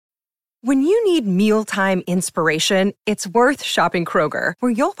When you need mealtime inspiration, it's worth shopping Kroger,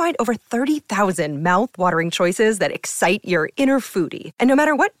 where you'll find over 30,000 mouth-watering choices that excite your inner foodie. And no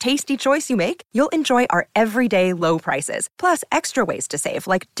matter what tasty choice you make, you'll enjoy our everyday low prices, plus extra ways to save,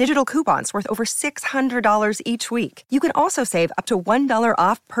 like digital coupons worth over $600 each week. You can also save up to $1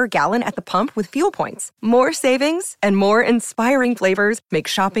 off per gallon at the pump with fuel points. More savings and more inspiring flavors make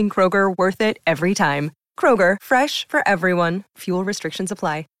shopping Kroger worth it every time. Kroger, fresh for everyone. Fuel restrictions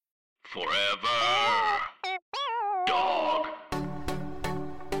apply. Forever Dog.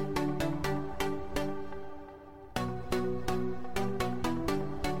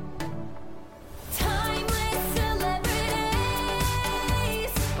 Timeless celebrities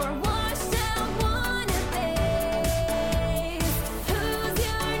or washed out wannabes. Who's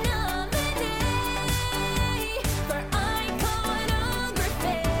your nominee for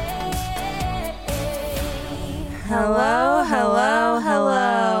iconography? Hello, hello,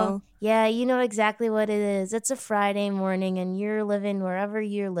 hello. Yeah, you know exactly what it is. It's a Friday morning and you're living wherever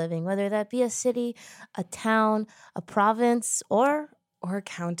you're living, whether that be a city, a town, a province, or a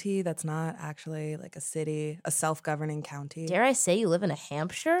county that's not actually like a city, a self-governing county. dare I say you live in a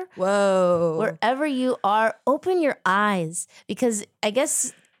Hampshire? Whoa. Wherever you are, open your eyes because I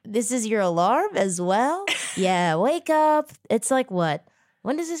guess this is your alarm as well. Yeah, wake up. It's like what?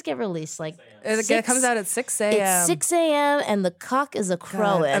 When does this get released? Like It comes out at 6 a.m. It's 6 a.m. and the cock is a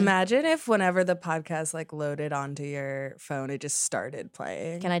crowing. Imagine if whenever the podcast like loaded onto your phone, it just started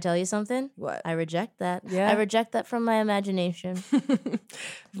playing. Can I tell you something? What? I reject that. Yeah. I reject that from my imagination.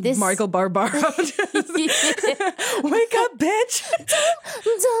 Michael Barbaro. Wake up, bitch.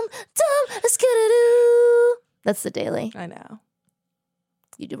 Dum, skidadoo. That's the daily. I know.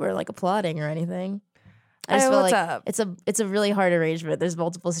 You weren't like applauding or anything. I Hey, just feel what's like up? it's a really hard arrangement. There's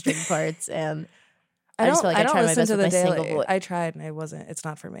multiple string parts, and I just feel like I I don't tried my listen best to with the my single daily. voice. I tried and it's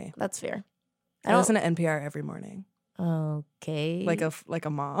not for me. That's fair. I listen to NPR every morning. Okay. Like a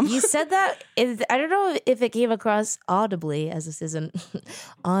mom. You said that. I don't know if it came across audibly, as this is an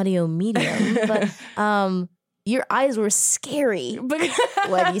audio medium, but your eyes were scary when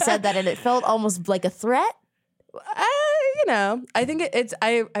you said that, and it felt almost like a threat. I think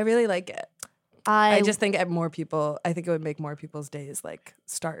I really like it. I just think more people. I think it would make more people's days like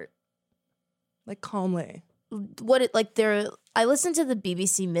start like calmly. I listened to the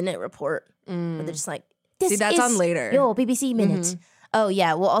BBC Minute report. Where they're just like, See, that's on later. Yo, BBC Minute. Oh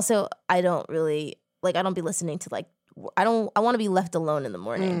yeah. Well, also I don't be listening to I want to be left alone in the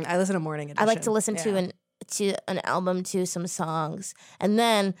morning. I listen to morning edition. I like to listen to an album, to some songs, and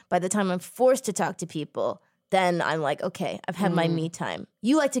then by the time I'm forced to talk to people, then I'm like, okay, I've had my me time.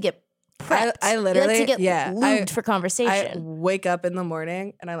 You like to get prepped. I literally you like to get lubed for I conversation. wake up in the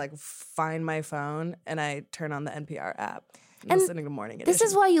morning and I like find my phone and I turn on the NPR app. And listening to morning edition. This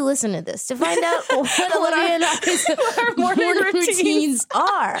is why you listen to this, to find out what Olivia and I's morning routines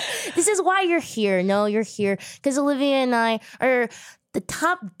are. This is why you're here. No, you're here because Olivia and I are the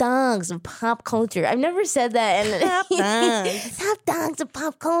top dogs of pop culture. I've never said that. Top dogs. Top dogs of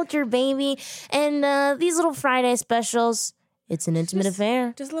pop culture, baby. And these little Friday specials, it's an intimate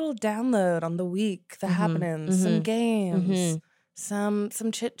affair. Just a little download on the week, the happenings, some games, some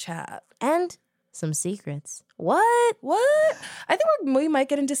chit chat. And some secrets. What? I think we might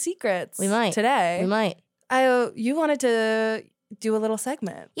get into secrets. We might. Today. We might. You wanted to do a little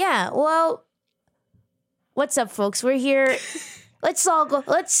segment. Yeah, well, what's up, folks? We're here. Let's all go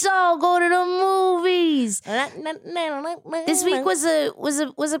to the movies. This week was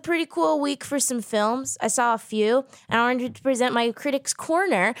a pretty cool week for some films. I saw a few, and I wanted to present my Critics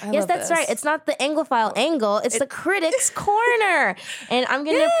Corner. Yes, love that's this. right. It's not the Anglophile angle. It's the Critics Corner, and I'm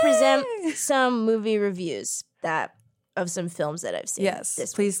going to present some movie reviews of some films that I've seen. Yes,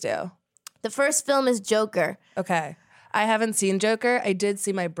 this week. please do. The first film is Joker. Okay. I haven't seen Joker. I did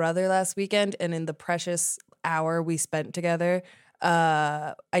see my brother last weekend, and in the precious hour we spent together,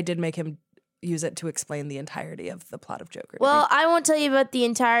 I did make him use it to explain the entirety of the plot of Joker. Well, I won't tell you about the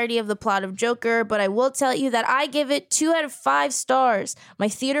entirety of the plot of Joker, but I will tell you that I give it 2 out of 5 stars. My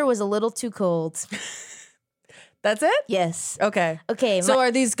theater was a little too cold. That's it? Yes. Okay. Okay. So are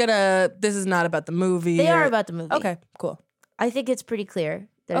these this is not about the movie? They are about the movie. Okay, cool. I think it's pretty clear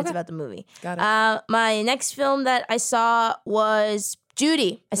that it's Okay. about the movie. Got it. My next film that I saw was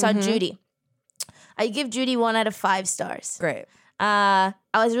Judy. I saw Judy. I give Judy 1 out of 5 stars. Great. I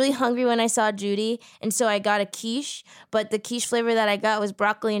was really hungry when I saw Judy, and so I got a quiche. But the quiche flavor that I got was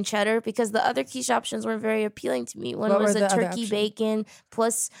broccoli and cheddar because the other quiche options weren't very appealing to me. One What was were a the other turkey options? bacon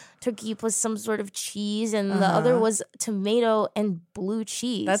plus turkey plus some sort of cheese, and the other was tomato and blue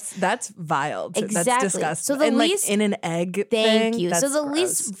cheese. That's vile. That's Exactly. disgusting. So the and least- like in an egg Thank thing, you. So that's the gross.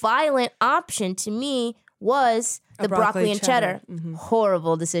 least violent option to me was the broccoli and cheddar.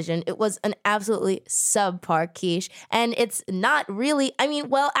 Horrible decision. It was an absolutely subpar quiche. And it's not really,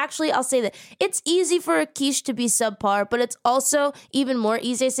 actually, I'll say that it's easy for a quiche to be subpar, but it's also even more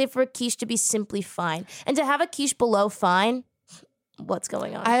easy, I say, for a quiche to be simply fine. And to have a quiche below fine, what's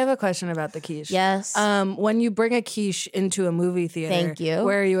going on? I have a question about the quiche. Yes. When you bring a quiche into a movie theater, Thank you.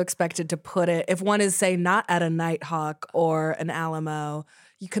 where are you expected to put it? If one is, say, not at a Nighthawk or an Alamo,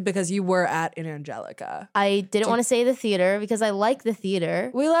 you could, because you were at in Angelica. I didn't want to say the theater because I like the theater.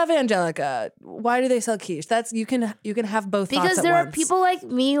 We love Angelica. Why do they sell quiche? That's you can have both thoughts Because at there are once. people like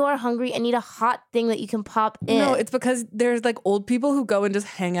me who are hungry and need a hot thing that you can pop in. No, it's because there's like old people who go and just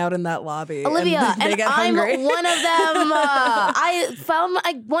hang out in that lobby. Olivia, and they and get I'm hungry. one of them.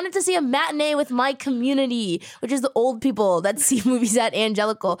 I wanted to see a matinee with my community, which is the old people that see movies at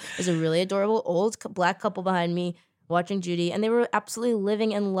Angelical. There's a really adorable old black couple behind me watching Judy, and they were absolutely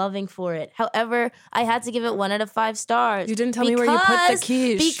living and loving for it. However, I had to give it 1 out of 5 stars. You didn't tell me where you put the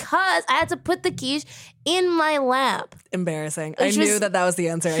quiche. Because I had to put the quiche in my lap. Embarrassing. I Which knew was that was the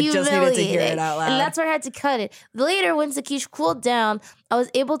answer. I just needed to hear it humiliating. out loud. And that's where I had to cut it. Later, once the quiche cooled down, I was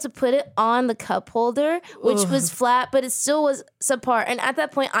able to put it on the cup holder, which was flat, but it still was subpar. And at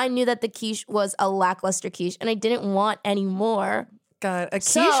that point, I knew that the quiche was a lackluster quiche, and I didn't want any more. God, a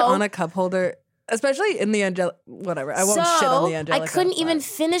quiche So- on a cup holder, especially in the Angelica. Whatever. I won't shit on the Angelica. I couldn't even but-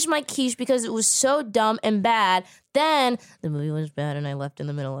 finish my quiche because it was so dumb and bad. Then the movie was bad and I left in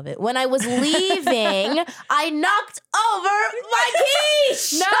the middle of it. When I was leaving, I knocked over my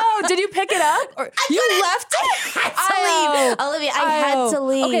quiche. No, did you pick it up? Or you left it? I had to leave. Olivia, I had to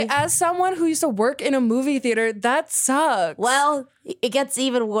leave. Okay, as someone who used to work in a movie theater, that sucks. Well, it gets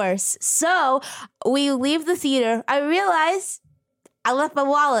even worse. So we leave the theater. I realize I left my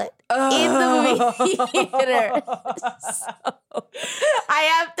wallet in the movie theater. So I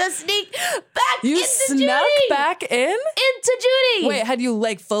have to sneak back you into snuck Judy. back in? Into Judy. Wait, had you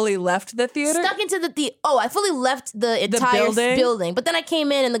like fully left the theater? Stuck into the I fully left the entire building? building. But then I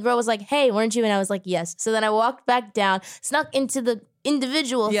came in and the girl was like, "Hey, weren't you?" And I was like, "Yes." So then I walked back down, snuck into the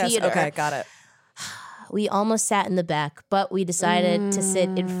individual Yes, theater. okay, got it. We almost sat in the back, but we decided to sit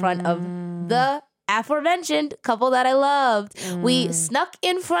in front of the aforementioned couple that I loved. We snuck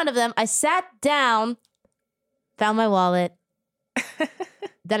in front of them. I sat down, found my wallet.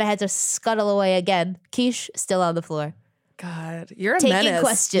 Then I had to scuttle away again. Quiche still on the floor. God, you're a Taking menace.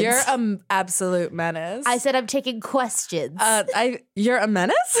 questions. You're an absolute menace. I said I'm taking questions. You're a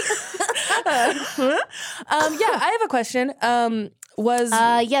menace? Yeah, I have a question.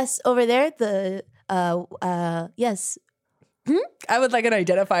 Yes, over there, the yes. I would like an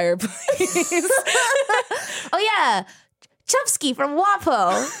identifier, please. Oh yeah, Chupsky from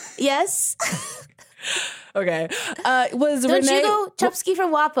WAPO. Yes. Okay. Was Don't Renee you go Chupsky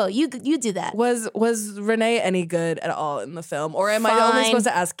from WAPO? You do that. was Renee any good at all in the film, or am I only Fine. supposed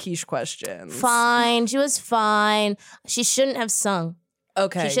to ask quiche questions? Fine. She was fine. She shouldn't have sung.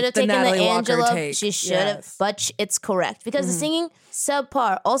 Okay. She should have taken the Natalie Walker Angela. take. She should have, Yes. but it's correct because the singing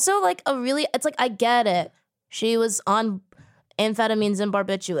subpar. Also, like it's like I get it. She was on amphetamines and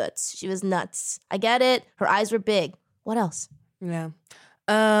barbiturates. She was nuts. I get it. Her eyes were big. What else? Yeah.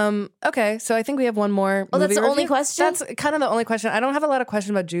 Okay, so I think we have one more. Oh, that's movie the only review. question? That's kind of the only question. I don't have a lot of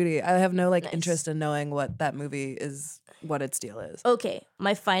questions about Judy. I have no Nice. interest in knowing what that movie is, what its deal is. Okay,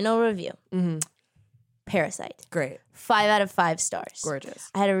 my final review. Parasite. Great, 5 out of 5 stars. gorgeous.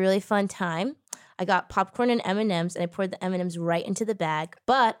 I had a really fun time. I got popcorn and M&Ms, and I poured the M&Ms right into the bag.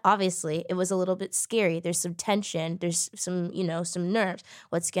 But obviously, it was a little bit scary. There's some tension. There's some, some nerves.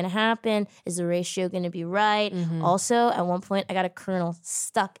 What's going to happen? Is the ratio going to be right? Also, at one point, I got a kernel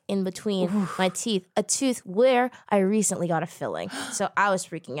stuck in between my teeth, a tooth where I recently got a filling. So I was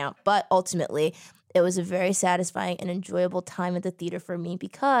freaking out. But ultimately, it was a very satisfying and enjoyable time at the theater for me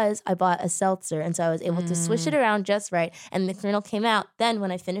because I bought a seltzer, and so I was able to swish it around just right, and the kernel came out. Then when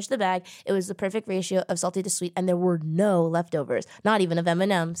I finished the bag, it was the perfect ratio of salty to sweet, and there were no leftovers, not even of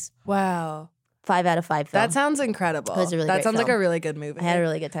M&Ms. Wow, 5 out of 5 film. that sounds incredible. It was a really that great sounds like film. a really good movie. I had a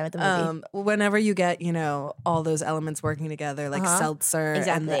really good time at the movie. Whenever you get, all those elements working together, like seltzer and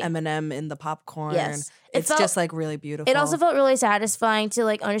Exactly. the M&M in the popcorn, Yes. It's felt- just like really beautiful. It also felt really satisfying to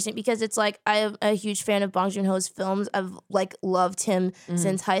like understand because it's like I am a huge fan of Bong Joon-ho's films. I've like loved him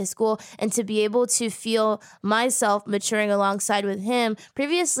since high school, and to be able to feel myself maturing alongside with him.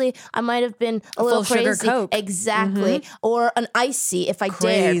 Previously, I might have been a little full sugar crazy, Coke. exactly, or an icy if I dared.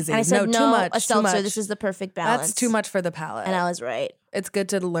 Crazy. And I said No, too no, much, a too seltzer. much. This is the perfect balance. That's too much for the palate. and I was right. It's good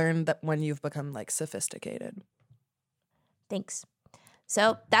to learn that when you've become like sophisticated. Thanks.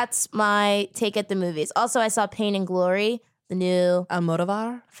 So that's my take at the movies. Also, I saw Pain and Glory, the new.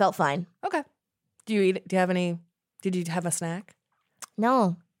 Almodovar? Felt fine. Okay. Do you have any? Did you have a snack?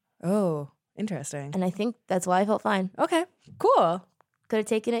 No, Oh, interesting. and I think that's why I felt fine. Okay, cool. Could have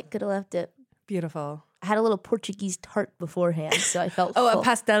taken it, could have left it. Beautiful. I had a little Portuguese tart beforehand, so I felt Oh, full. a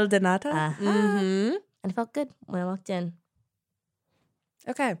pastel de nata? Uh-huh. Mm-hmm. And it felt good when I walked in.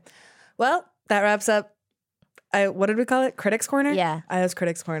 Okay. Well, that wraps up. What did we call it? Critics Corner? Yeah. Io's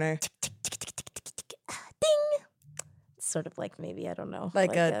Critics Corner. Ding! It's sort of like maybe, I don't know.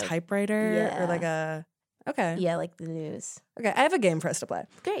 Like a typewriter? yeah. Or like a... Okay. Yeah, like the news. Okay, I have a game for us to play.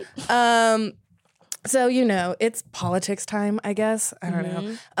 Great. So, it's politics time, I guess. I don't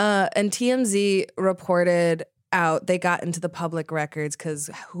know. And TMZ reported out, they got into the public records because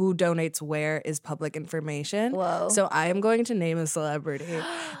who donates where is public information. Whoa. So I am going to name a celebrity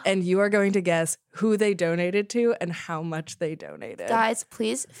and you are going to guess who they donated to and how much they donated. Guys,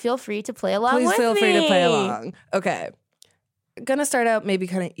 please feel free to play along Please with feel free to play me. along. Okay. Gonna start out maybe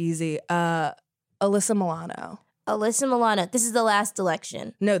kind of easy. Alyssa Milano. Alyssa Milano. This is the last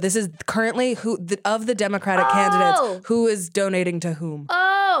election. No, this is currently of the Democratic Oh! candidates, who is donating to whom?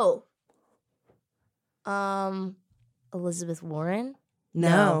 Oh! Elizabeth Warren?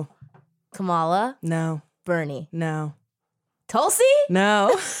 No. Kamala? No. Bernie? No. Tulsi?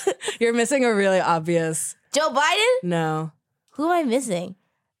 No. You're missing a really obvious Joe Biden? no. Who am I missing?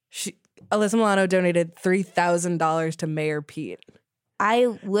 Alyssa Milano donated $3,000 to Mayor Pete. I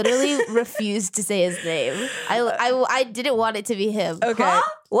literally refused to say his name. I didn't want it to be him. Okay. Huh?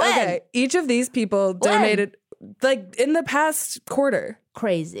 When? Okay. Each of these people donated like in the past quarter.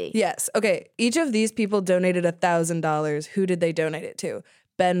 Crazy. Yes. Okay. Each of these people donated $1,000. Who did they donate it to?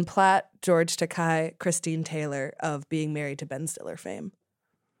 Ben Platt, George Takei, Christine Taylor of Being Married to Ben Stiller fame.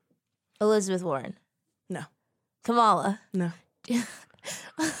 Elizabeth Warren. No. Kamala. No.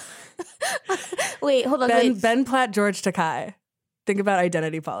 Wait, hold on. Ben Platt, George Takei. Think about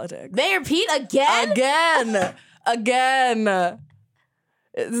identity politics. Mayor Pete again? Again.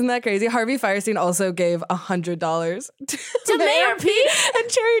 Isn't that crazy? Harvey Firestein also gave $100 To Mayor Pete? and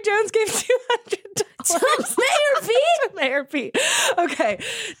Cherry Jones gave $200 To Mayor Pete? to Mayor Pete. Okay,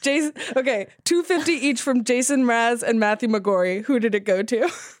 $250 each from Jason Mraz and Matthew McGorry. Who did it go to?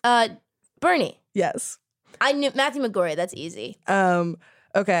 Bernie. Yes. I knew Matthew McGorry. That's easy.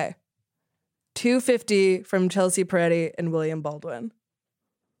 Okay, $250 from Chelsea Peretti and William Baldwin.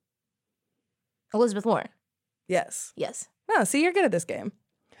 Elizabeth Warren. Yes. Yes. Oh, see, you're good at this game.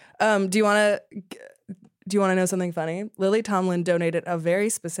 Do you want to know something funny? Lily Tomlin donated a very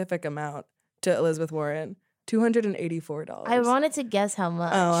specific amount to Elizabeth Warren, $284. I wanted to guess how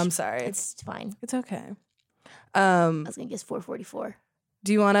much. Oh, I'm sorry. It's fine. It's okay. I was gonna guess 444.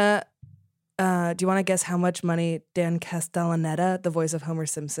 Do you want to guess how much money Dan Castellaneta, the voice of Homer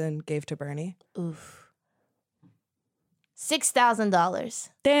Simpson, gave to Bernie? Oof. $6,000.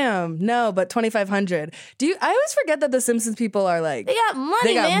 Damn, no, but $2,500. I always forget that the Simpsons people are like They got money,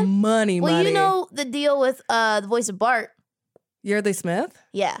 they got man. money. Well, you know the deal with the voice of Bart. Yeardley Smith.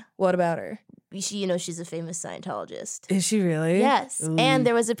 Yeah. What about her? She's a famous Scientologist. Is she really? Yes. Ooh. And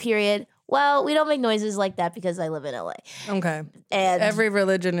there was a period, well, we don't make noises like that because I live in LA. Okay. And Every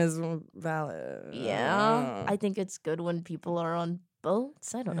religion is valid. yeah, I think it's good when people are on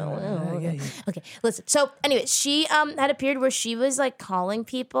boats. I don't know. yeah. Okay, listen. So anyway, she had a period where she was like calling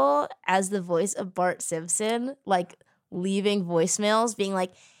people as the voice of Bart Simpson, like leaving voicemails being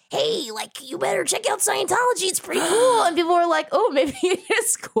like, hey, like you better check out Scientology. It's pretty cool. And people were like, oh, maybe it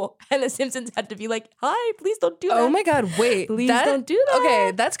is cool. And the Simpsons had to be like, hi, please don't do that. Oh my God, wait. Please don't do that.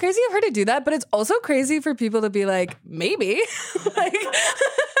 Okay, that's crazy of her to do that, but it's also crazy for people to be like, maybe. like,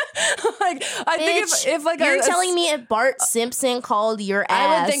 I think Bitch, if like you're telling me if Bart Simpson called your ass.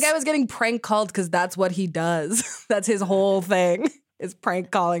 I would think I was getting prank called because that's what he does. That's his whole thing is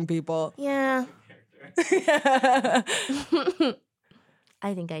prank calling people. Yeah.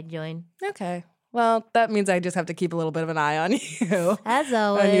 I think I'd join. Okay. Well, that means I just have to keep a little bit of an eye on you As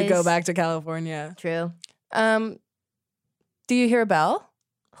always. when you go back to California. True. Do you hear a bell?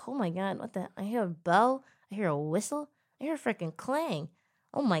 Oh my God, what the? I hear a bell. I hear a whistle. I hear a freaking clang.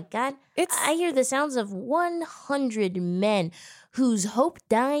 Oh my God. It's- I hear the sounds of 100 men whose hope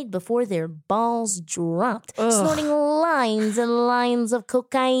died before their balls dropped, snorting lines and lines of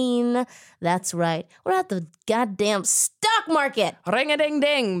cocaine. That's right. We're at the goddamn stock market.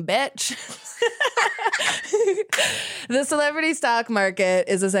 Ring-a-ding-ding, bitch. The celebrity stock market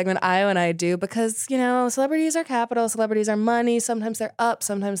is a segment Io and I do because, you know, celebrities are capital, celebrities are money. Sometimes they're up,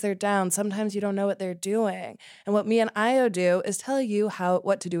 sometimes they're down. Sometimes you don't know what they're doing. And what me and Io do is tell you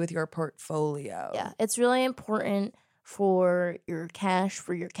what to do with your portfolio. Yeah, it's really important for your cash,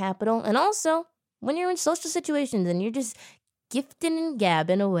 for your capital, and also when you're in social situations and you're just gifting and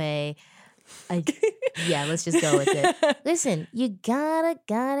gabbing away. Yeah, let's just go with it. Listen, you gotta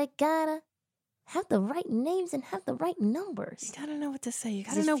have the right names and have the right numbers. You gotta know what to say. You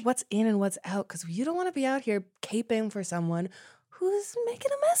gotta know what's in and what's out because you don't want to be out here caping for someone who's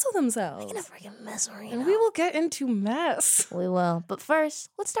making a mess of themselves. Making a freaking mess around. And we will get into mess. We will. But first,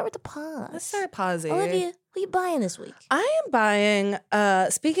 let's start with the pause. Let's start pausing. Olivia, what are you buying this week? I am buying,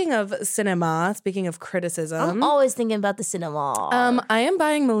 speaking of cinema, speaking of criticism, I'm always thinking about the cinema. I am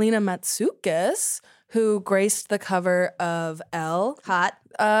buying Melina Matsoukas, who graced the cover of Elle Hot.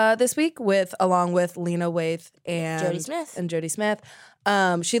 this week along with Lena Waithe and Jodie Smith.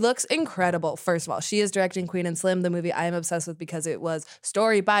 She looks incredible. First of all, she is directing Queen and Slim, the movie I am obsessed with because it was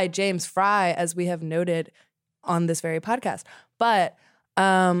story by James Fry, as we have noted on this very podcast. But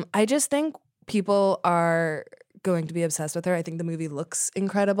I just think people are going to be obsessed with her. I think the movie looks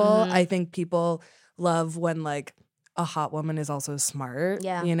incredible. I think people love when like a hot woman is also smart,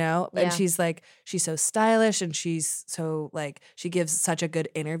 you know? Yeah. And she's so stylish and she's so like, she gives such a good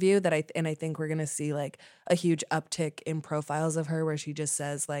interview that I think we're going to see like a huge uptick in profiles of her where she just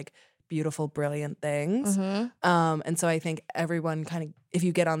says like beautiful, brilliant things. And so I think everyone kind of, if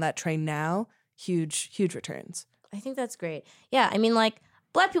you get on that train now, huge returns. I think that's great. Yeah, I mean, like,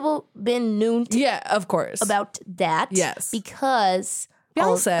 Black people been known to Yeah, of course. about that. Yes. Because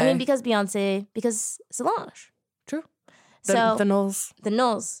Beyonce. because Beyonce, because Solange. True. So The Knowles. the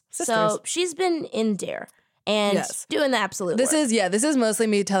Knowles. So Sisters. she's been in there and Yes. doing the absolute This work. is mostly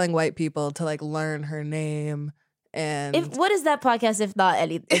me telling white people to like learn her name and What is that podcast if not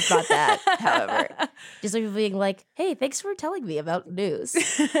that, however. Just like being like, hey, thanks for telling me about news.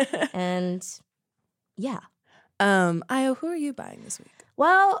 And yeah. Io, who are you buying this week?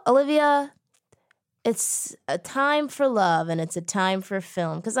 Well, Olivia, it's a time for love and it's a time for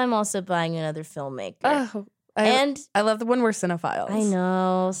film because I'm also buying another filmmaker. Oh, and I love the when we're cinephiles. I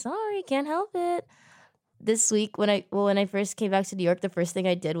know, sorry, can't help it. This week, when I first came back to New York, the first thing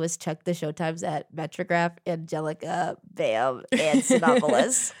I did was check the showtimes at Metrograph, Angelica, Bam, and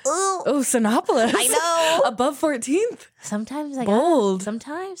Sinopolis. Ooh. Oh, Sinopolis. I know. Above 14th. Sometimes I Bold.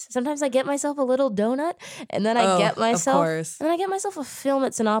 Sometimes I get myself a little donut, and then I get Of myself, course. and then I get myself a film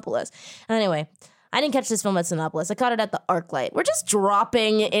at Sinopolis. And anyway, I didn't catch this film at Sinopolis. I caught it at the ArcLight. We're just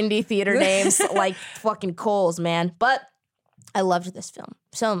dropping indie theater names like fucking coals, man. But I loved this film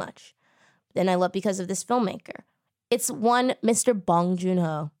so much. And I love because of this filmmaker. It's one Mr. Bong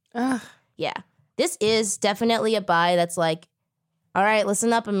Joon-ho. Ugh. Yeah. This is definitely a buy that's like, all right,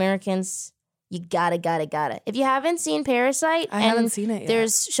 listen up, Americans. You gotta. If you haven't seen Parasite, I haven't seen it yet.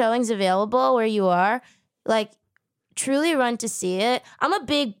 There's showings available where you are. Like, truly run to see it. I'm a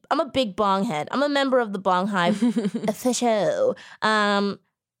big Bong head. I'm a member of the Bong Hive for show.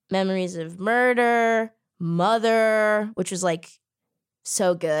 Memories of Murder, Mother, which was like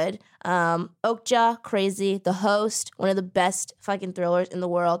so good. Okja, Crazy, The Host, one of the best fucking thrillers in the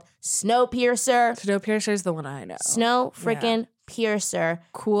world. Snowpiercer. Snowpiercer's the one I know. Snow freaking Piercer.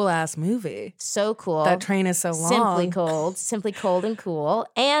 Cool ass movie. So cool. That train is so long. Simply cold and cool.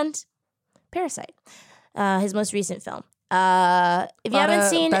 And Parasite, his most recent film. If you haven't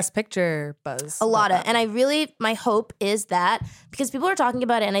seen Best Picture buzz. a lot of, and my hope is that because people are talking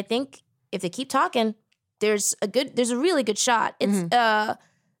about it, and I think if they keep talking, there's a really good shot. It's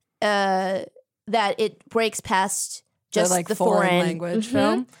that it breaks past just like the foreign foreign language Mhm.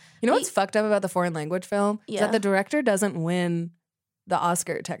 film. You know what's fucked up about the foreign language film? Is Yeah. that the director doesn't win the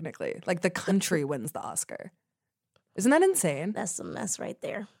Oscar technically. Like the country wins the Oscar. Isn't that insane? That's a mess right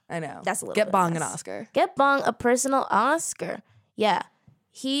there. I know. That's a little Get bit Bong an mess. Oscar. Get Bong a personal Oscar. Yeah.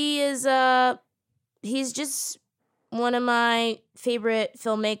 He is he's just one of my favorite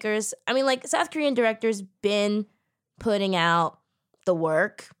filmmakers. I mean, like, South Korean directors been putting out the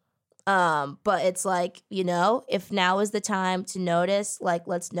work. But it's like, you know, if now is the time to notice, like,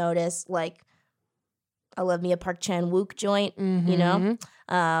 let's notice, like, I love me a Park Chan-wook joint, you know?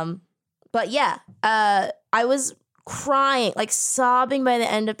 But yeah, I was crying, like sobbing by the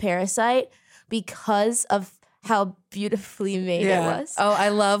end of Parasite because of how beautifully made it was. Oh, I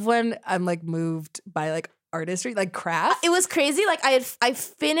love when I'm like moved by like artistry, like craft. It was crazy. Like I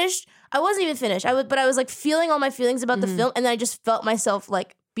finished. I wasn't even finished. But I was like feeling all my feelings about the film, and then I just felt myself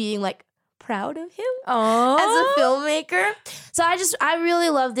like being like proud of him as a filmmaker. So I really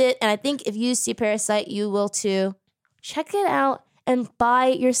loved it, and I think if you see Parasite, you will too. Check it out and buy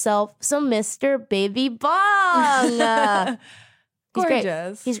yourself some Mr. Baby Bong. He's great.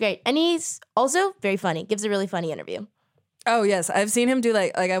 Gorgeous. He's great, and he's also very funny. Gives a really funny interview. Oh yes, I've seen him do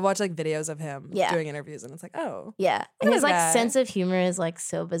like I watch like videos of him Yeah. doing interviews, and it's like, oh, Yeah, and Look his at like that. sense of humor is like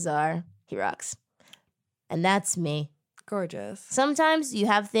so bizarre. He rocks, and that's me. gorgeous. Sometimes you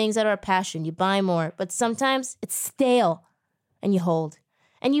have things that are a passion, you buy more, but sometimes it's stale and you hold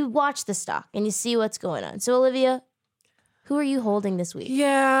and you watch the stock and you see what's going on. So, Olivia, who are you holding this week?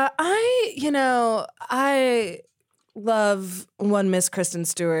 Yeah, I love one Miss Kristen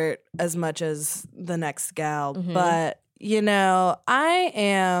Stewart as much as the next gal, but I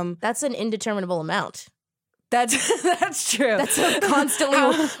am. That's an indeterminable amount. That's true. That's a constantly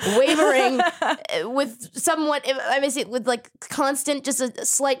wavering with somewhat, I mean, with like constant, just a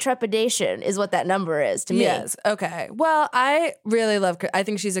slight trepidation is what that number is to me. Yes. Okay. Well, I really love. I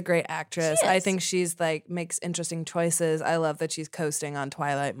think she's a great actress. She I is. think she's like makes interesting choices. I love that she's coasting on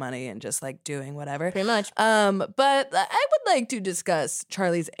Twilight money and just like doing whatever. Pretty much. But I would like to discuss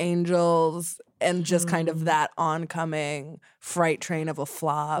Charlie's Angels and just kind of that oncoming freight train of a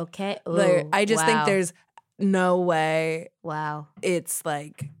flop. Okay. I just think wow. there's no way Wow. it's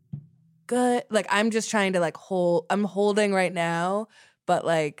like good. Like I'm just trying to like I'm holding right now, but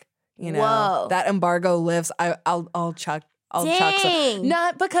like Whoa. that embargo lifts. I'll chuck some. Dang.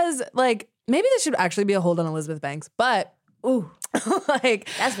 Not because like maybe this should actually be a hold on Elizabeth Banks, but Ooh. like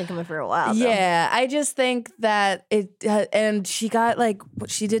That's been coming for a while. Though. yeah, I just think that it and she got like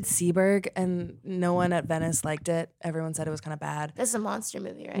she did Seberg and no one at Venice liked it. Everyone said it was kind of bad. That's a monster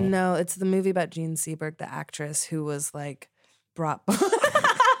movie, right? No, it's the movie about Jean Seberg, the actress who was like brought. What's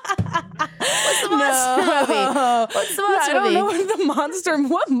the monster movie? What's the monster I don't movie? know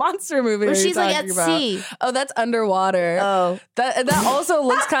what monster movie Where are you she's like talking at about? sea. Oh, that's Underwater. Oh. That also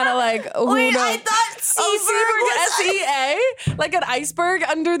looks kind of like who Wait, knows? I thought Seberg was SEA, like an iceberg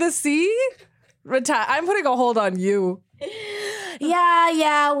under the sea. I'm putting a hold on you.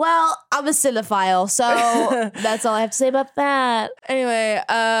 Yeah. Well, I'm a cinephile, so that's all I have to say about that. Anyway,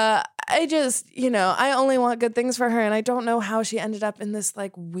 I just, I only want good things for her, and I don't know how she ended up in this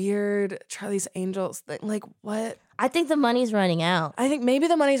like weird Charlie's Angels thing. Like, what? I think the money's running out. I think maybe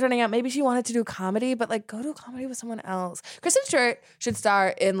the money's running out. Maybe she wanted to do comedy, but like go do comedy with someone else. Kristen Stewart should star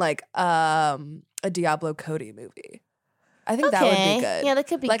in like a Diablo Cody movie. I think that would Okay. be good. Yeah, that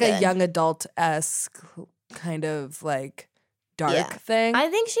could be like a good. young adult-esque kind of like dark Yeah. thing. I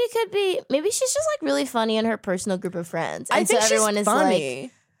think she could be. Maybe she's just like really funny in her personal group of friends. And I think so everyone she's is funny.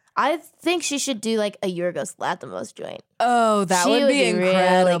 like, I think she should do like a Yorgos Lanthimos joint. Oh, that She would be really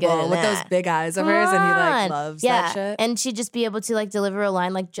incredible good in with those that. big eyes of hers, and he Come like on. loves yeah. that shit. And she'd just be able to like deliver a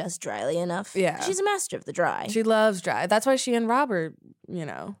line like just dryly enough. Yeah. She's a master of the dry. She loves dry. That's why she and Robert,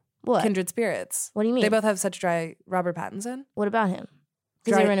 What? kindred spirits. What do you mean? They both have such dry. Robert Pattinson. What about him?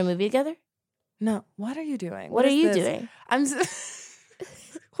 Because Dry- they were in a movie together? No, what are you doing? What are is you this? doing?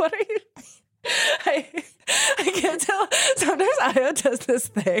 What are you? I can't tell. Sometimes Io does this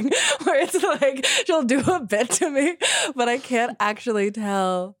thing where it's like she'll do a bit to me, but I can't actually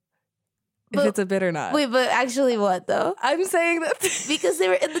tell if But- it's a bit or not. Wait, but actually what though? I'm saying that Because they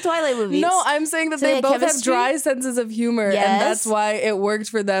were in the Twilight movies. No, I'm saying that So they they both have have chemistry? dry senses of humor, Yes. and that's why it worked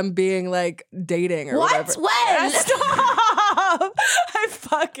for them being like dating or What? whatever. When? Stop! I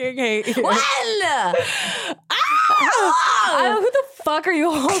fucking hate you. When? Who the fuck are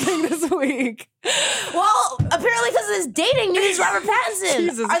you holding this week? Well, apparently because of this dating news, Robert Pattinson.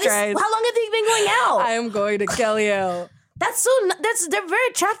 Jesus Christ. How long have they been going out? I am going to kill you. They're very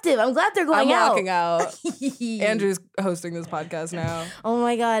attractive. I'm glad they're I'm going out. walking out. Andrew's hosting this podcast now. Oh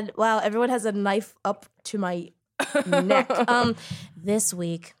my god! Wow, everyone has a knife up to my neck. This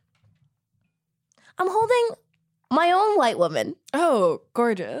week, I'm holding my own white woman. Oh,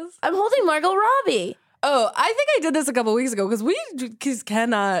 gorgeous. I'm holding Margot Robbie. Oh, I think I did this a couple weeks ago because we just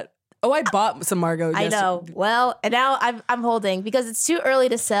cannot. Oh, I bought some Margot. I know. Well, and now I'm holding because it's too early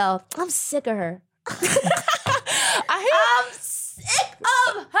to sell. I'm sick of her. I'm sick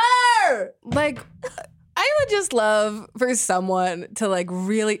of her. Like, I would just love for someone to like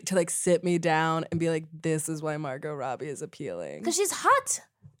really to like sit me down and be like, "This is why Margot Robbie is appealing." Because she's hot.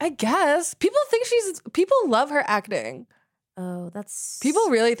 I guess people love her acting. Oh, that's People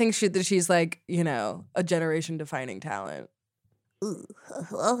really think that she's like a generation defining talent. ooh,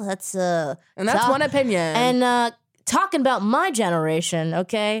 well, that's And that's tough. one opinion. And talking about my generation,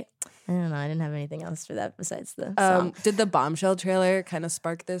 okay? I don't know. I didn't have anything else for that besides the song. did the Bombshell trailer kind of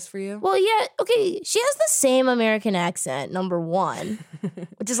spark this for you? Well, yeah, okay. She has the same American accent, number one,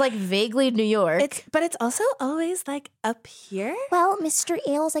 which is like vaguely New York. But it's also always like up here. Well, Mr.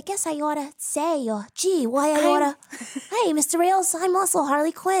 Ailes, I guess I ought to say, gee, why I ought to. Hey, Mr. Ailes, I'm also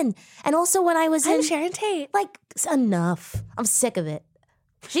Harley Quinn. And also when I was in. Sharon Tate. Like, enough. I'm sick of it.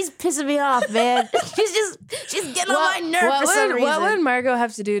 She's pissing me off, man. she's getting on my nerve for some reason. What would Margot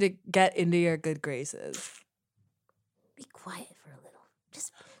have to do to get into your good graces? Be quiet for a little.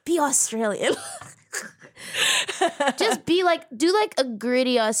 Just be Australian. Just be like, do like a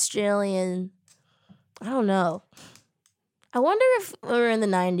gritty Australian. I don't know. I wonder if we were in the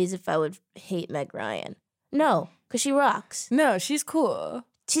 90s if I would hate Meg Ryan. No, because she rocks. No, she's cool.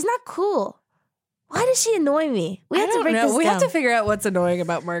 She's not cool. Why does she annoy me? We I have to don't break know. this We down. have to figure out what's annoying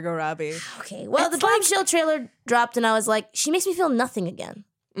about Margot Robbie. Okay, well, It's the Bombshell trailer dropped and I was like, she makes me feel nothing again.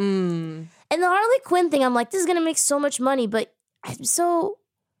 Mm. And the Harley Quinn thing, I'm like, this is gonna make so much money, but I'm so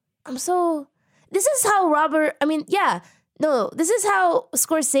this is how this is how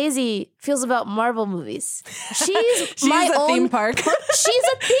Scorsese feels about Marvel movies. She's my a own theme park. She's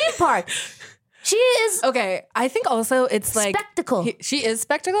a theme park. She is Okay, I think also it's like spectacle. she is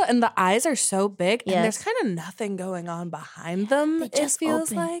spectacle, and the eyes are so big, and there's Yes. kind of nothing going on behind them. They just it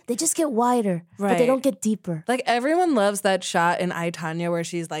feels open. like They just get wider, but they Right. don't get deeper. like everyone loves that shot in I, Tanya where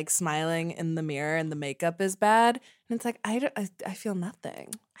she's like smiling in the mirror and the makeup is bad, and it's like I feel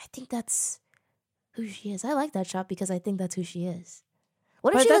nothing. I think that's who she is. I like that shot because I think that's who she is.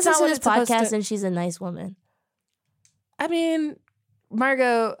 What if But she that's listens not to what this it's supposed podcast to- and she's a nice woman? I mean,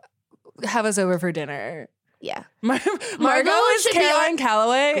 Margot, have us over for dinner. Yeah, Margot Margot is should be Caroline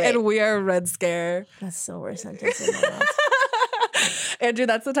Calloway, Great. and we are Red Scare. that's the worst sentence in the world. Andrew,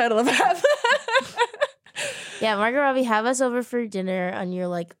 that's the title of it. Yeah, Margot Robbie, have us over for dinner on your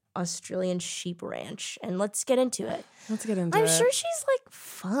like Australian sheep ranch, and let's get into it. Let's get into I'm it. sure she's like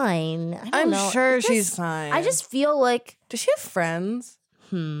fine. I don't I'm know. sure It's she's just- fine. I just feel like Does she have friends?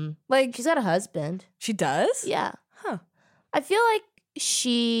 Like she's got a husband. she does? Yeah, Huh. I feel like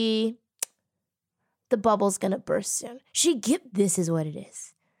the bubble's gonna burst soon. This is what it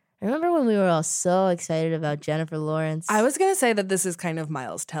is. Remember when we were all so excited about Jennifer Lawrence? I was gonna say that this is kind of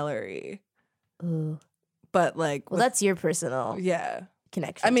Miles Tellery, Ooh. but like, Well, that's your personal yeah.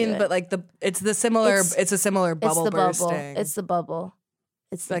 connection. I to mean, it. but like it's a similar bubble it's the bursting. bubble. It's the bubble.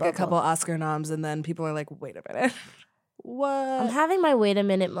 It's the like bubble. a couple Oscar noms, and then people are like, "Wait a minute, what?" I'm having my wait a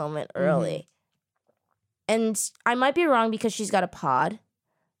minute moment Mm-hmm. early. And I might be wrong because she's got a pod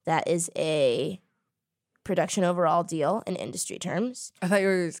that is a production overall deal in industry terms. I thought you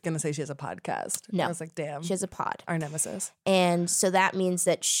were gonna say she has a podcast. No. I was like, "Damn, She has a pod. our nemesis." And so that means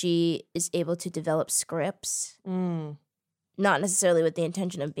that she is able to develop scripts, Mm. not necessarily with the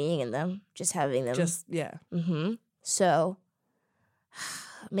intention of being in them, just having them. Just yeah. So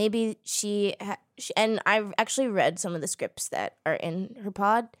maybe and I've actually read some of the scripts that are in her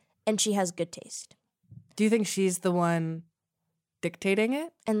pod, and she has good taste. Do you think she's the one dictating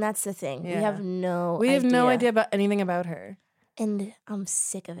it? And that's the thing. Yeah. We have no We have no idea about anything about her. And I'm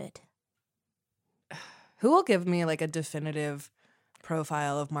sick of it. Who will give me like a definitive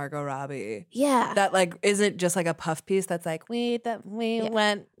profile of Margot Robbie? Yeah. That like isn't just like a puff piece that's like we Yeah.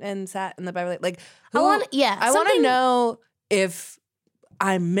 went and sat in the Beverly like I want I want to something- know if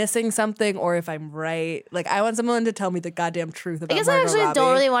I'm missing something or if I'm right. Like I want someone to tell me the goddamn truth about I guess Margot I actually Robbie.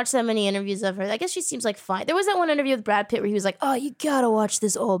 don't really watch that many interviews of her. I guess she seems like fine. There was that one interview with Brad Pitt where he was like, "Oh, you gotta watch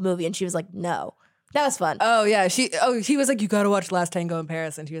this old movie," and she was like, "No." That was fun. Oh yeah, he was like, "You got to watch Last Tango in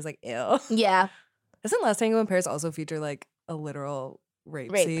Paris," and she was like, "Ew." Yeah. Doesn't Last Tango in Paris also feature like a literal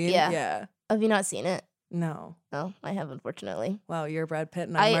rape Rape, scene? yeah. Yeah. Have you not seen it? No. No, I have, unfortunately. Wow, you're Brad Pitt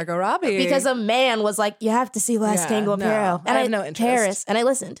and I'm Margot Robbie. Because a man was like, "You have to see Last Yeah, Tango in no, Paris." I have no interest. Paris, and I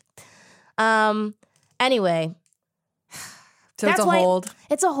listened. Anyway, so it's that's a why- hold.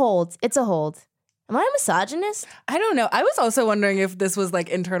 it's a hold. It's a hold. Am I a misogynist? I don't know. I was also wondering if this was like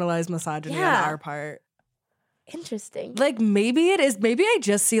internalized misogyny Yeah. on our part. Interesting. Like maybe it is. Maybe I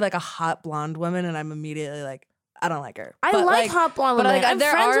just see like a hot blonde woman and I'm immediately like, I don't like her. I But, like hot blonde but, women. like, I'm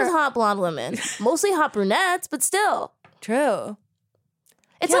there friends are- with hot blonde women. Mostly hot brunettes, but still. True.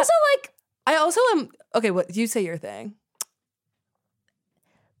 It's Yeah. also like I also am okay. What you say your thing?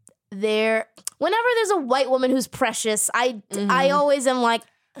 whenever there's a white woman who's precious, I always am like,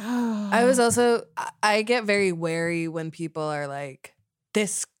 I was also I get very wary when people are like,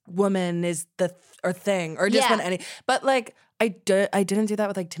 this woman is the or thing or just Yeah. when any. But like I didn't do that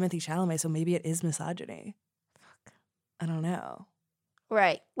with like Timothy Chalamet, so maybe it is misogyny. I don't know.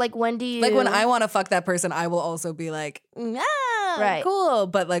 Right. Like when do you Like when I want to fuck that person, I will also be like, Right. cool.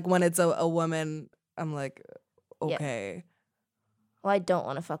 But like when it's a woman, I'm like, Yeah. okay, Well, I don't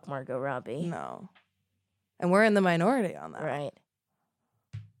want to fuck Margot Robbie. no. And we're in the minority on that. Right.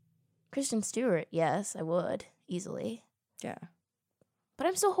 Kristen Stewart, yes, I would easily. Yeah. But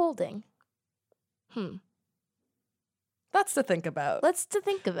I'm still holding. That's to think about. Let's to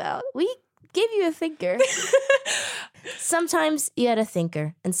think about. We gave you a thinker. Sometimes you get a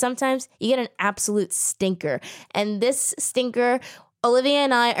thinker, and sometimes you get an absolute stinker. And this stinker, Olivia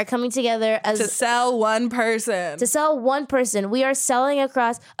and I are coming together as to sell one person. to sell one person. We are selling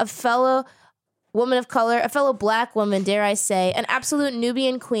across a fellow woman of color, a fellow black woman, dare I say, an absolute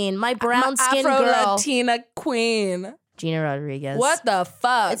Nubian queen, my brown skinned girl, Afro-Latina queen. Gina Rodriguez. What the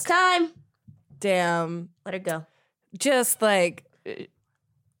fuck? It's time. Damn. Let her go. Just like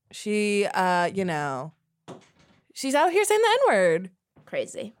she she's out here saying the N-word.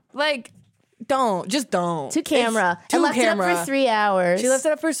 Crazy. Like, don't. To camera. To and left camera. it up for 3 hours. She left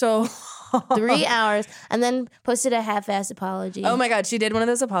it up for so 3 hours and then posted a half-assed apology. Oh my God, she did one of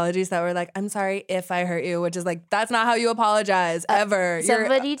those apologies that were like, I'm sorry if I hurt you, which is like, that's not how you apologize ever.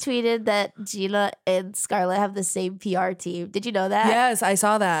 Somebody tweeted that Gina and Scarlett have the same PR team. Did you know that? Yes, I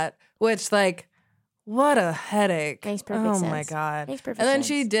saw that, which like, what a headache. Makes perfect oh sense. my God. Makes perfect And then sense.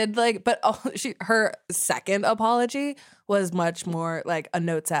 she did like, but her second apology was much more like a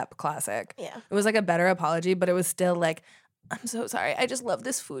Notes app classic. Yeah. It was like a better apology, but it was still like, I'm so sorry. I just love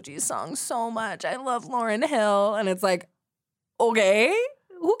this Fuji song so much. I love Lauryn Hill. And it's like, okay,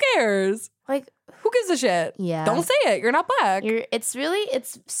 who cares? Like, Who gives a shit? yeah. Don't say it. You're not black.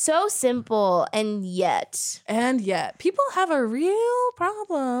 It's so simple and yet. And yet, people have a real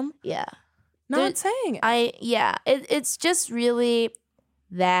problem Yeah. not There- saying it. It's just really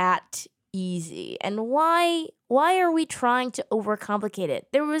that easy. And why are we trying to overcomplicate it?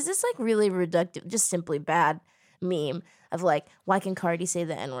 There was this like really reductive, just simply bad meme of like, why can Cardi say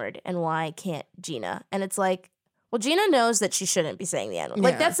the N-word and why can't Gina? And it's like, well, Gina knows that she shouldn't be saying the N-word.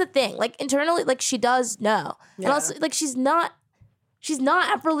 Like Yeah. that's the thing. Like internally, like she does know. And Yeah. also like she's not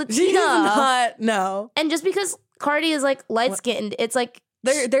Afro-Latina. She's not, no. And just because Cardi is like light skinned, it's like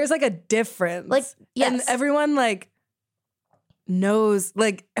There's like a difference. Like, yes. And everyone like knows,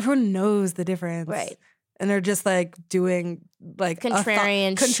 like everyone knows the difference. Right. And they're just like doing like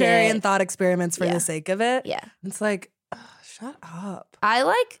Contrarian contrarian shit. thought experiments for Yeah. the sake of it. yeah. It's like, shut up. I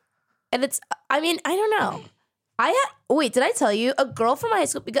like, and it's, I mean, I don't know. Wait, did I tell you? A girl from my high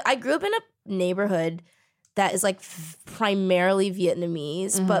school, because I grew up in a neighborhood that is like primarily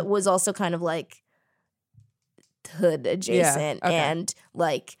Vietnamese, but was also kind of like hood adjacent. okay. And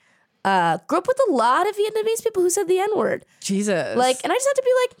like, grew up with a lot of Vietnamese people who said the N-word. Jesus. Like, and I just had to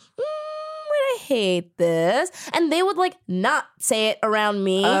be like, wait, I hate this. And they would like not say it around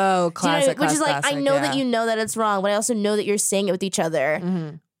me. oh, Do you know what I mean? classic. Which is like, I classic, know yeah. that you know that it's wrong, but I also know that you're saying it with each other.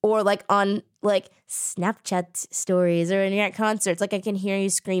 Mhm. Or like on like Snapchat stories or when you're at concerts, like I can hear you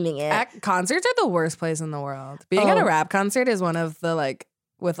screaming it. At concerts are the worst place in the world. Being at a Oh. rap concert is one of the like,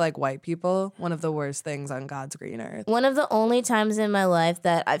 with like white people, one of the worst things on God's green earth. One of the only times in my life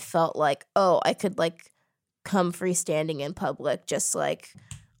that I felt like, oh, I could like come freestanding in public, just like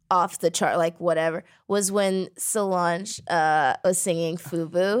off the chart, like whatever, was when Solange was singing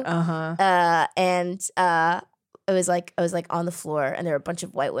FUBU. And I was like on the floor and there were a bunch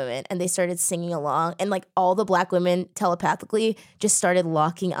of white women and they started singing along and like all the black women telepathically just started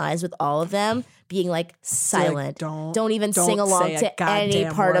locking eyes with all of them, being like silent. Don't even sing along say a to any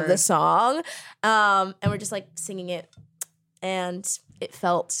goddamn part of the word. song. And we're just like singing it and it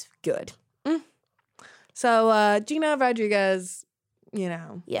felt good. So Gina Rodriguez, you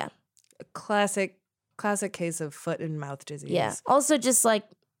know, Yeah. a classic case of foot and mouth disease. Yeah. Also just like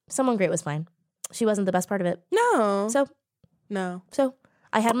someone great was fine. She wasn't the best part of it. No. So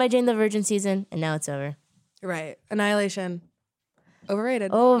I had my Jane the Virgin season and now it's over. Right. Annihilation.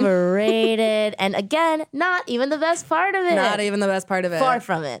 Overrated. Overrated. And again, not even the best part of it. Not even the best part of it. Far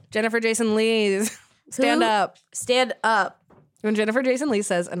from it. Jennifer Jason Leigh's stand Who- up. Stand up. When Jennifer Jason Leigh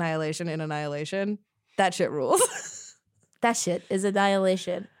says annihilation in Annihilation, that shit rules. That shit is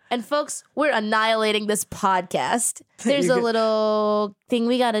annihilation. And folks, we're annihilating this podcast. There's a little thing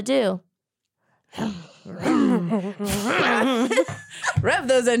we gotta do. Rev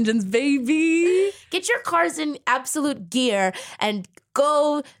those engines, baby. Get your cars in absolute gear and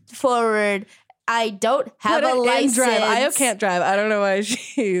go forward. I don't have Put a it in license. drive. I can't drive. I don't know why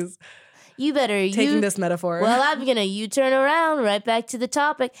she's You better taking this metaphor. Well, I'm gonna U-turn around right back to the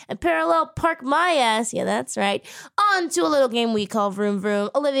topic and parallel park my ass. Yeah, that's right. On to a little game we call Vroom Vroom.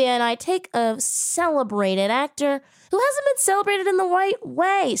 Olivia and I take a celebrated actor, who hasn't been celebrated in the right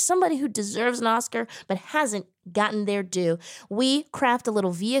way, somebody who deserves an Oscar but hasn't gotten their due. We craft a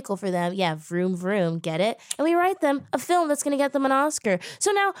little vehicle for them. Yeah, vroom, vroom, get it? And we write them a film that's going to get them an Oscar.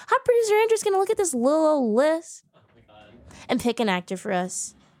 So now, hot producer Andrew's going to look at this little old list and pick an actor for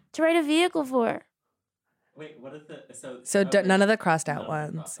us to write a vehicle for. Wait, what is the So none of the crossed none out of the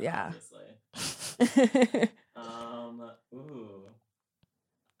ones. crossed out, Yeah. obviously. Ooh.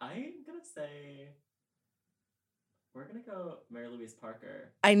 I'm gonna say we're gonna go Mary Louise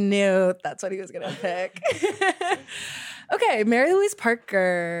Parker. I knew that's what he was gonna pick. Okay, Mary Louise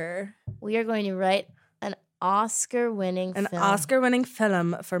Parker. We are going to write an Oscar-winning An film. Oscar-winning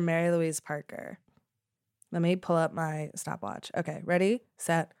film for Mary Louise Parker. Let me pull up my stopwatch. Okay, ready,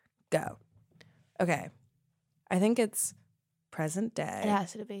 set, go. Okay, I think it's present day. It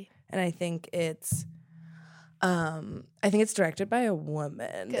has to be. And I think it's directed by a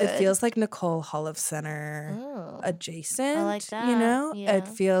woman. It Good. feels like Nicole Holofcener Oh. adjacent. I like You that, know? yeah. It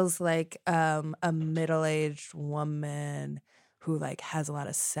feels like a middle-aged woman who like has a lot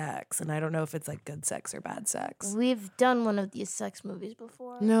of sex. And I don't know if it's like good sex or bad sex. We've done one of these sex movies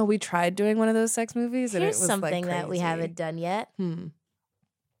before. No, we tried doing one of those sex movies and Here's it was something like that we crazy. haven't done yet. Hmm.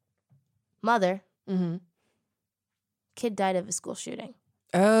 Mother, Mm-hmm. kid died of a school shooting.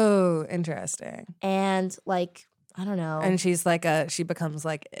 Oh, interesting. And like, I don't know. And she's like she becomes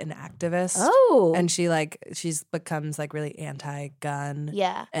like an activist. oh. And she's becomes like really anti-gun.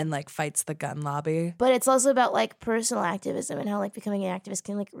 yeah. And like fights the gun lobby. But it's also about like personal activism and how like becoming an activist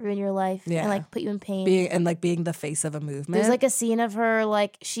can like ruin your life Yeah. and like put you in pain. Being the face of a movement. There's like a scene of her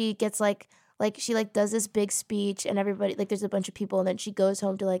like she gets like she like does this big speech and everybody like there's a bunch of people and then she goes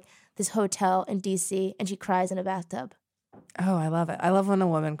home to like this hotel in DC and she cries in a bathtub. Oh, I love it. I love when a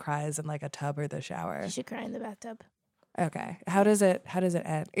woman cries in like a tub or the shower. She should cry in the bathtub. Okay. How does it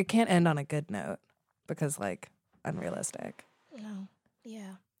end? It can't end on a good note because like unrealistic. No.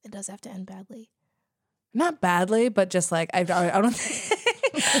 Yeah. It does have to end badly. Not badly, but just like I don't think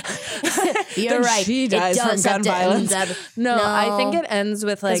You're that right. She It dies from does have gun to end violence. badly. No, I think No. it ends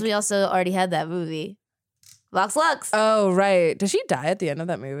with Because like we also already had that movie. Vox Lux. oh right. Does she die at the end of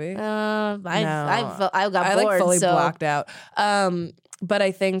that movie? I got I bored. like fully so. blocked out. But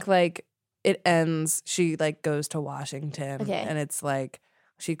I think like it ends. She like goes to Washington, Okay. and it's like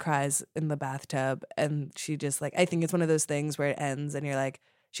she cries in the bathtub, and she just like I think it's one of those things where it ends, and you're like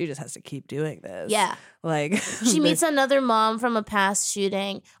she just has to keep doing this. Yeah. like She meets another mom from a past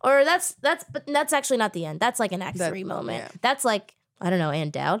shooting. Or but that's actually not the end. That's like an act That- 3 moment. yeah. That's like, I don't know, Ann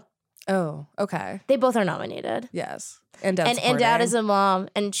Dowd. Oh, okay, They both are nominated. yes, and And Dowd is a mom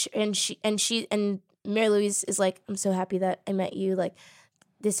and Mary Louise is like, I'm so happy that I met you. Like,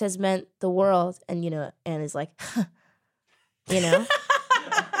 this has meant the world. And, you know, Anne is like, you know?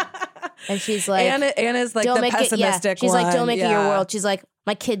 And she's like, Anna's like don't the make pessimistic it, yeah. She's like, one. don't make it your Yeah. world. She's like,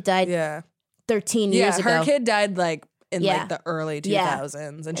 my kid died Yeah, 13 years ago. her kid died like in Yeah. like the early 2000s,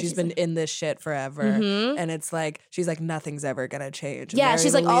 Yeah. and she's she's been like- in this shit forever. Mhm. And it's like she's like nothing's ever gonna change. And Yeah, Mary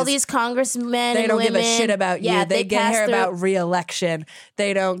she's like all Louise, these congressmen they and don't women. give a shit about yeah, you. They pass care through- about re-election.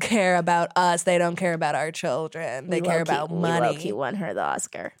 They don't care about us. They don't care about our children. They We care low-key- about we money. low-key won her the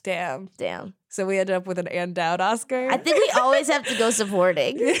Oscar. Damn. Damn. So we ended up with an Ann Dowd Oscar. I think we always have to go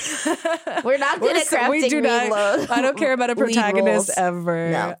supporting. We're not good at We crafting do not. lead I don't care about a lead protagonist roles.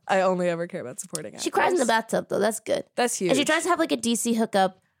 ever. No. I only ever care about supporting actors. She cries in the bathtub though. That's good. That's huge. And she tries to have like a DC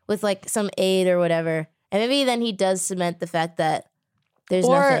hookup with like some aide or whatever. And maybe then he does cement the fact that there's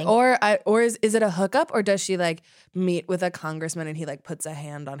nothing. Or is it a hookup, or does she like meet with a congressman and he like puts a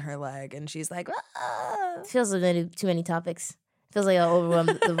hand on her leg and she's like, ah. It feels like too many topics. It feels like I'll overwhelm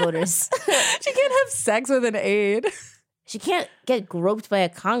the voters. She can't have sex with an aide. She can't get groped by a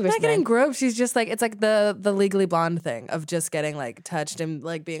She's congressman. not getting groped. She's just like it's like the Legally Blonde thing of just getting like touched and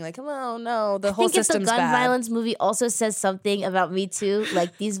like being like, oh no, the whole I think if the system's gun bad. violence movie also says something about Me Too,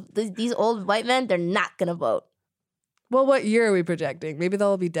 like these old white men, they're not gonna vote. Well, what year are we projecting? Maybe they'll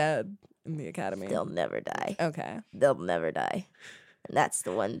all be dead in the academy. They'll never die. Okay. They'll never die. And that's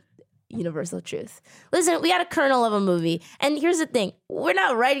the one universal truth. Listen, we got a kernel of a movie. And here's the thing. We're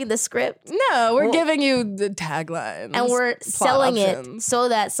not writing the script. No, we're Well- giving you the taglines. And we're plot selling it options. so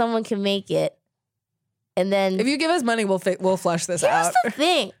that someone can make it. And then If you give us money, we'll flush this here's out. the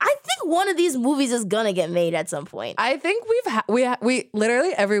thing. I think one of these movies is gonna get made at some point. I think we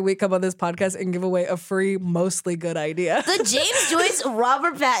literally every week come on this podcast and give away a free, mostly good idea. The James Joyce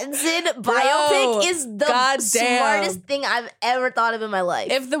Robert Pattinson Bro, biopic is the goddamn. smartest thing I've ever thought of in my life.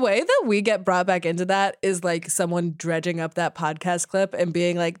 If the way that we get brought back into that is like someone dredging up that podcast clip and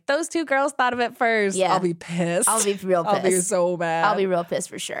being like, those two girls thought of it first, Yeah. I'll be pissed. I'll be real pissed. I'll be so mad. I'll be real pissed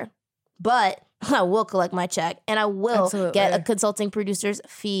for sure. But I will collect my check, and I will Absolutely. get a consulting producer's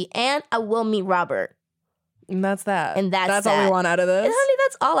fee, and I will meet Robert. And that's that. And that's all we that. want out of And this. honey,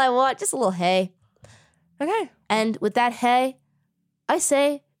 that's all I want. Just a little hey. Okay. And with that hey, I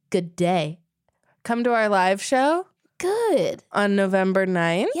say good day. Come to our live show Good. on November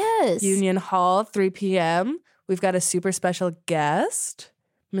 9th. Yes. Union Hall, 3 p.m. We've got a super special guest.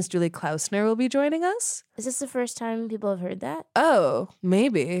 Miss Julie Klausner will be joining us. Is this the first time people have heard that? Oh,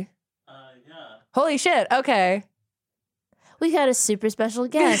 maybe. Yeah. Holy shit. Okay. We got a super special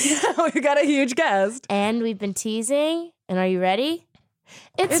guest. We got a huge guest. And we've been teasing. And are you ready?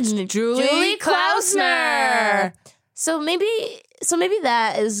 It's Julie Klausner. So maybe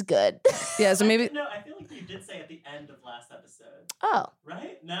that is good. Yeah, so maybe. No, I feel like you did say at the end of last episode. Oh.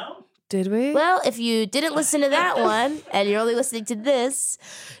 Right? No? Did we? Well, if you didn't listen to that one and you're only listening to this,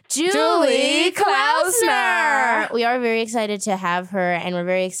 Julie Klausner. We are very excited to have her, and we're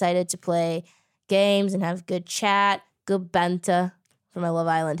very excited to play games and have good chat, good banter for my Love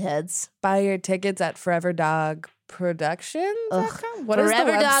Island heads. Buy your tickets at Forever Dog Productions.com. What is the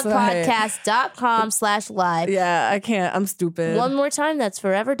website? ForeverDogPodcast.com/live. Yeah, I can't. I'm stupid. One more time, that's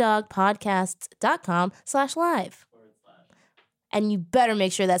ForeverDogPodcast.com/live. And you better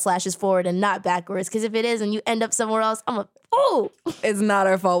make sure that slash is forward and not backwards, because if it is and you end up somewhere else, It's not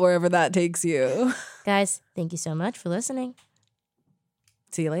our fault wherever that takes you. Guys, thank you so much for listening.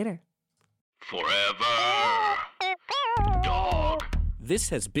 See you later. Forever Dog. This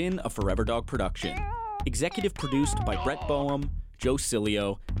has been a Forever Dog production. Executive produced by Brett Boehm, Joe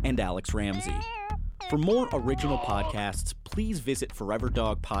Cilio, and Alex Ramsey. For more original podcasts, please visit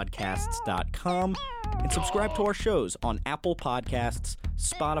foreverdogpodcasts.com and subscribe to our shows on Apple Podcasts,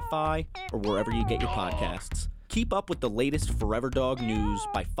 Spotify, or wherever you get your podcasts. Keep up with the latest Forever Dog news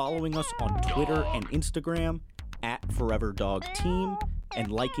by following us on Twitter and Instagram @ForeverDogTeam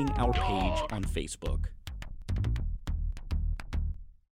and liking our page on Facebook.